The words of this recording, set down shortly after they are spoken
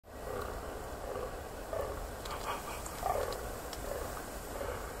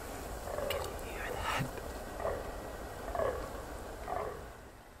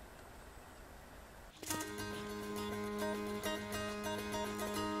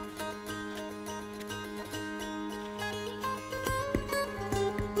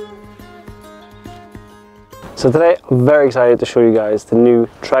So today I'm very excited to show you guys the new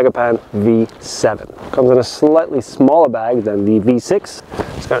TRAGOPAN V7. Comes in a slightly smaller bag than the V6.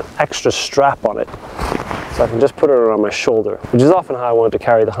 It's got an extra strap on it, so I can just put it around my shoulder, which is often how I want to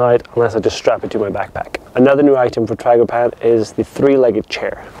carry the hide unless I just strap it to my backpack. Another new item for TRAGOPAN is the three-legged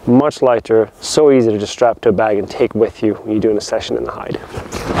chair. Much lighter, so easy to just strap to a bag and take with you when you're doing a session in the hide.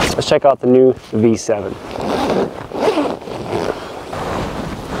 Let's check out the new V7.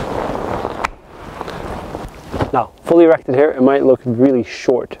 Now, fully erected here, it might look really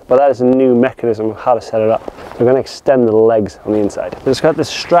short, but that is a new mechanism of how to set it up. So we're going to extend the legs on the inside. It's got this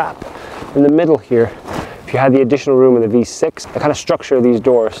strap in the middle here. If you had the additional room in the V6, the kind of structure of these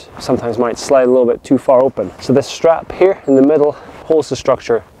doors sometimes might slide a little bit too far open. So this strap here in the middle holds the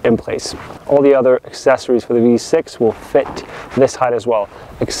structure in place. All the other accessories for the V6 will fit this height as well,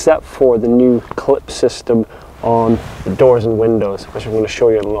 except for the new clip system on the doors and windows, which I'm going to show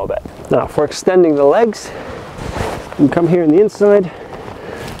you in a little bit. Now, for extending the legs, you come here on the inside,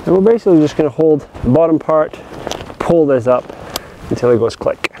 and we're basically just going to hold the bottom part, pull this up until it goes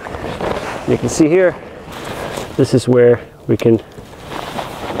click. You can see here, this is where we can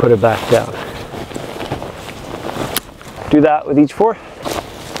put it back down. Do that with each four.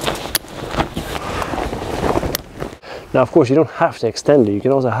 Now, of course, you don't have to extend it. You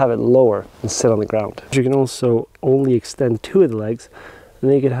can also have it lower and sit on the ground. You can also only extend two of the legs, and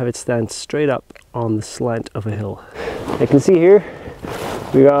then you can have it stand straight up on the slant of a hill. You can see here,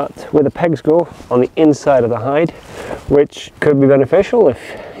 we got where the pegs go on the inside of the hide, which could be beneficial if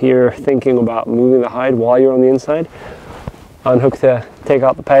you're thinking about moving the hide while you're on the inside. Unhook to take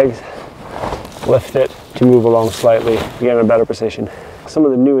out the pegs, lift it to move along slightly, you get in a better position. Some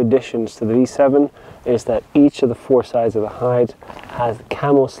of the new additions to the V7 is that each of the four sides of the hide has the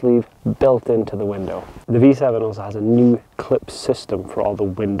camo sleeve built into the window. The V7 also has a new clip system for all the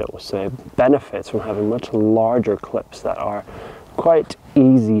windows, so it benefits from having much larger clips that are quite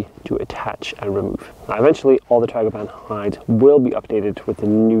easy to attach and remove. Now, eventually all the TRAGOPAN hides will be updated with the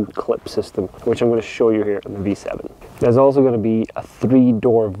new clip system, which I'm going to show you here in the V7. There's also going to be a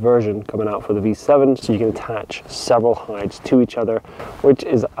 3-door version coming out for the V7, so you can attach several hides to each other, which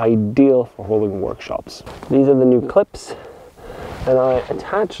is ideal for holding workshops. These are the new clips, and I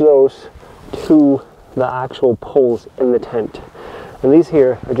attach those to the actual poles in the tent. And these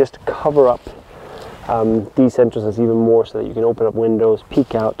here are just to cover up these entrances even more so that you can open up windows,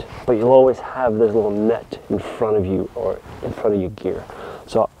 peek out, but you'll always have this little net in front of you or in front of your gear.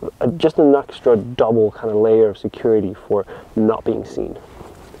 So just an extra double kind of layer of security for not being seen.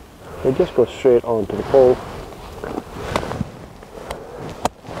 They just go straight onto the pole.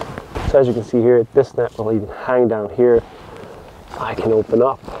 So as you can see here, this net will even hang down here. I can open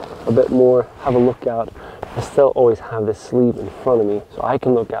up a bit more, have a look out. I still always have this sleeve in front of me, so I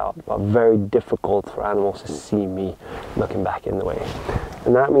can look out, but very difficult for animals to see me looking back in the way.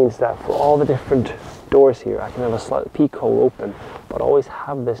 And that means that for all the different doors here, I can have a slight peek hole open, but always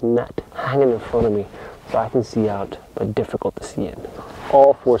have this net hanging in front of me, so I can see out, but difficult to see in.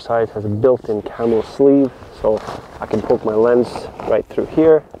 All four sides has a built-in camo sleeve, so I can poke my lens right through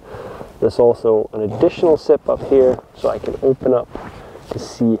here. There's also an additional zip up here, so I can open up to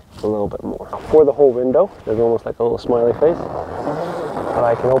see a little bit more. For the whole window, there's almost like a little smiley face that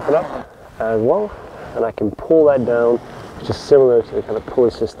I can open up as well, and I can pull that down, which is similar to the kind of pulley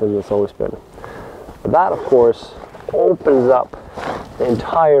system that's always been. But that, of course, opens up the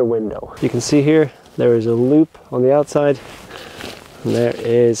entire window. You can see here, there is a loop on the outside, and there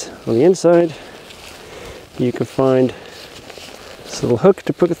is on the inside. You can find this little hook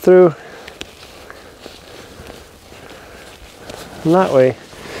to put it through. And that way,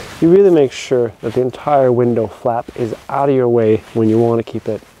 you really make sure that the entire window flap is out of your way when you want to keep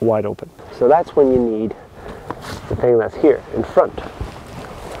it wide open. So that's when you need the thing that's here in front.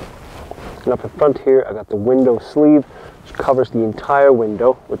 And up in front here, I got the window sleeve, which covers the entire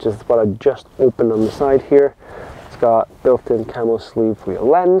window, which is what I just opened on the side here. It's got built-in camo sleeve for your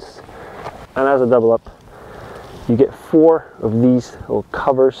lens. And as a double up, you get 4 of these little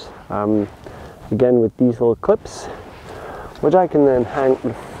covers, again with these little clips, which I can then hang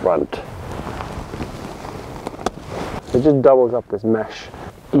in front. It just doubles up this mesh,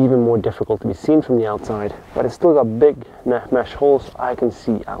 even more difficult to be seen from the outside, but it's still got big mesh holes so I can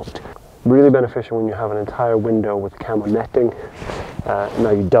see out. Really beneficial when you have an entire window with camo netting. Now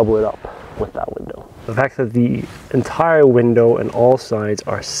you double it up with that window. The fact that the entire window and all sides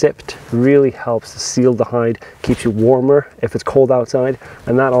are zipped really helps to seal the hide, keeps you warmer if it's cold outside,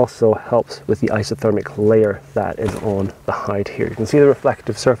 and that also helps with the isothermic layer that is on the hide here. You can see the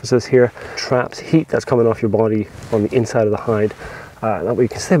reflective surfaces here, traps heat that's coming off your body on the inside of the hide, that way you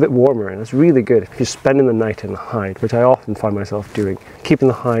can stay a bit warmer, and it's really good if you're spending the night in the hide, which I often find myself doing. Keeping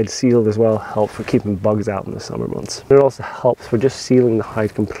the hide sealed as well helps for keeping bugs out in the summer months. It also helps for just sealing the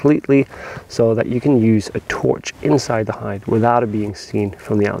hide completely so that you can use a torch inside the hide without it being seen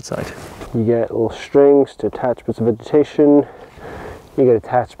from the outside. You get little strings to attach bits of vegetation. You get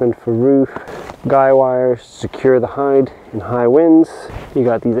attachment for roof, guy wires to secure the hide in high winds. You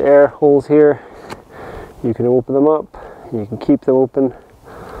got these air holes here. You can open them up. You can keep them open,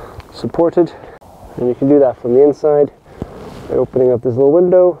 supported, and you can do that from the inside by opening up this little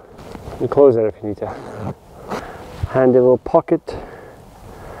window and close it if you need to. Handy little pocket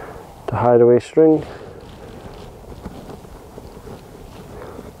to hide away string.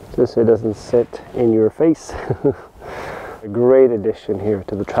 Just so it doesn't sit in your face. A great addition here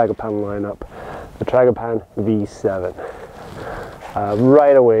to the TRAGOPAN lineup, the TRAGOPAN V7.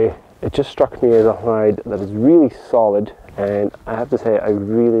 Right away, it just struck me as a hide that is really solid, and I have to say I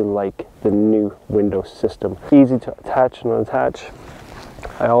really like the new window system. Easy to attach and unattach.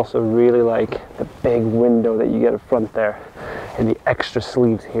 I also really like the big window that you get up front there and the extra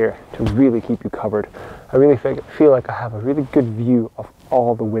sleeves here to really keep you covered. I really feel like I have a really good view of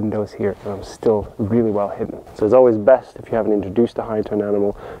all the windows here, and I'm still really well hidden. So it's always best, if you haven't introduced a hide to an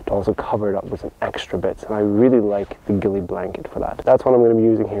animal, to also cover it up with some extra bits, and I really like the ghillie blanket for that. That's what I'm going to be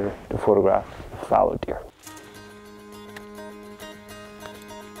using here to photograph the fallow deer.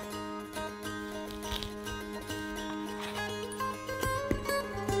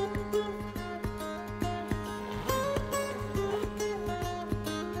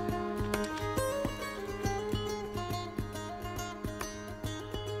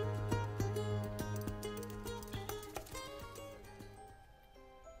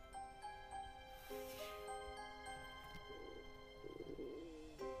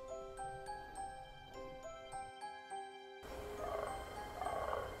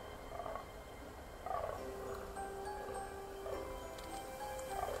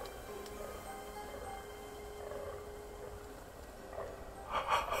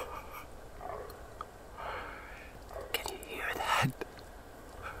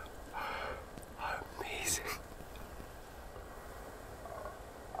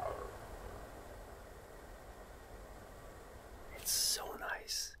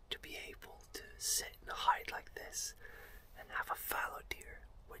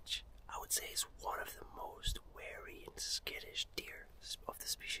 Say is one of the most wary and skittish deer of the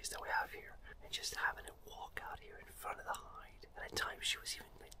species that we have here, and just having it walk out here in front of the hide, and at times she was even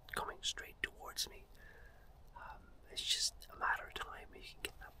like coming straight towards me. It's just a matter of time you can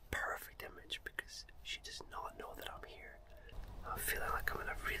get that perfect image because she does not know that I'm here. I'm feeling like I'm in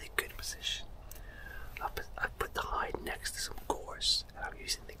a really good position. I put the hide next to some gorse, and I'm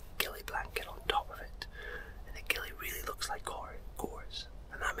using the ghillie blanket on top of it, and the ghillie really looks like gorse.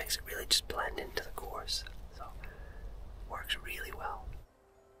 And that makes it really just blend into the gorse, so works really well.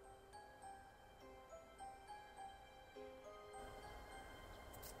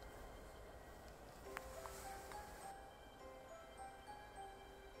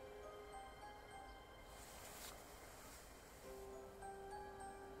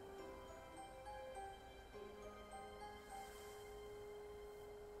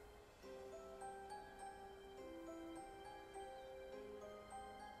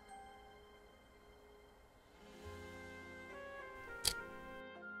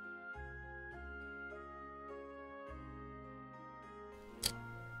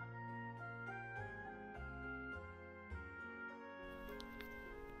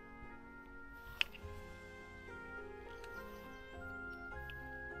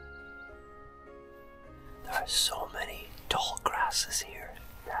 There are so many tall grasses here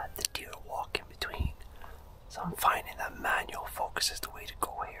that the deer walk in between, so I'm finding that manual focus is the way to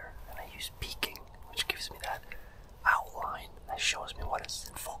go here, and I use peaking, which gives me that outline that shows me what is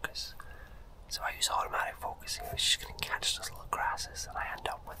in focus. So I use automatic focus here, which is going to catch those little grasses, and I end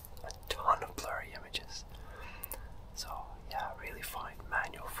up with a ton of blurry images. So yeah, I really find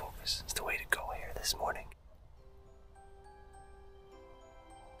manual focus is the way to go here this morning.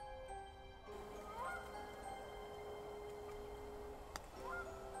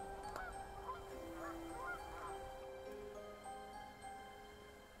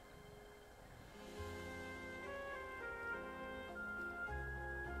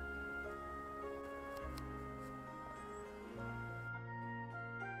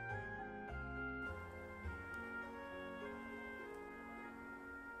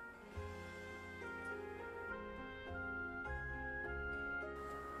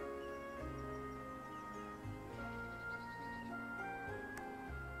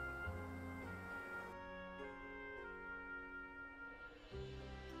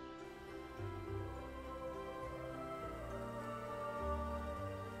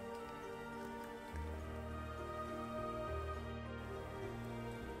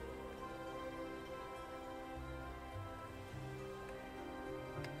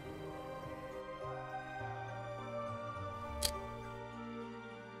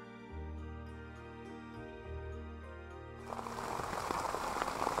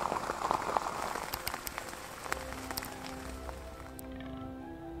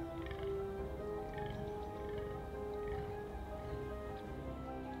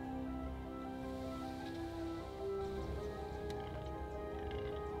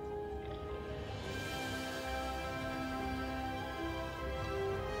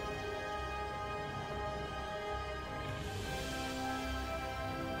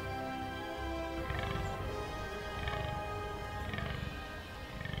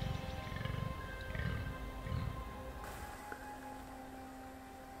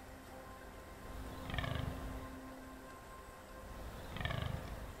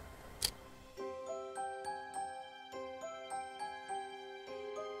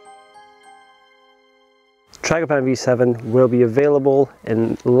 TRAGOPAN V7 will be available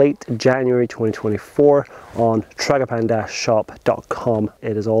in late January 2024 on tragopan-shop.com.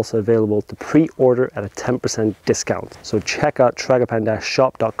 It is also available to pre-order at a 10% discount. So check out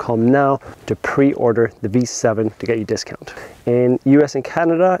tragopan-shop.com now to pre-order the V7 to get you discount. In US and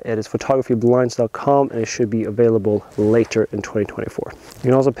Canada, it is photographyblinds.com, and it should be available later in 2024. You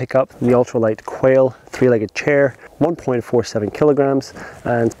can also pick up the ultralight Quail 3-legged chair, 1.47 kilograms,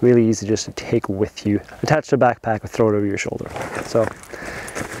 and really easy just to take with you. Attach to a backpack or throw it over your shoulder. So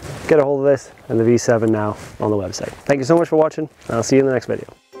get a hold of this and the V7 now on the website. Thank you so much for watching, and I'll see you in the next video.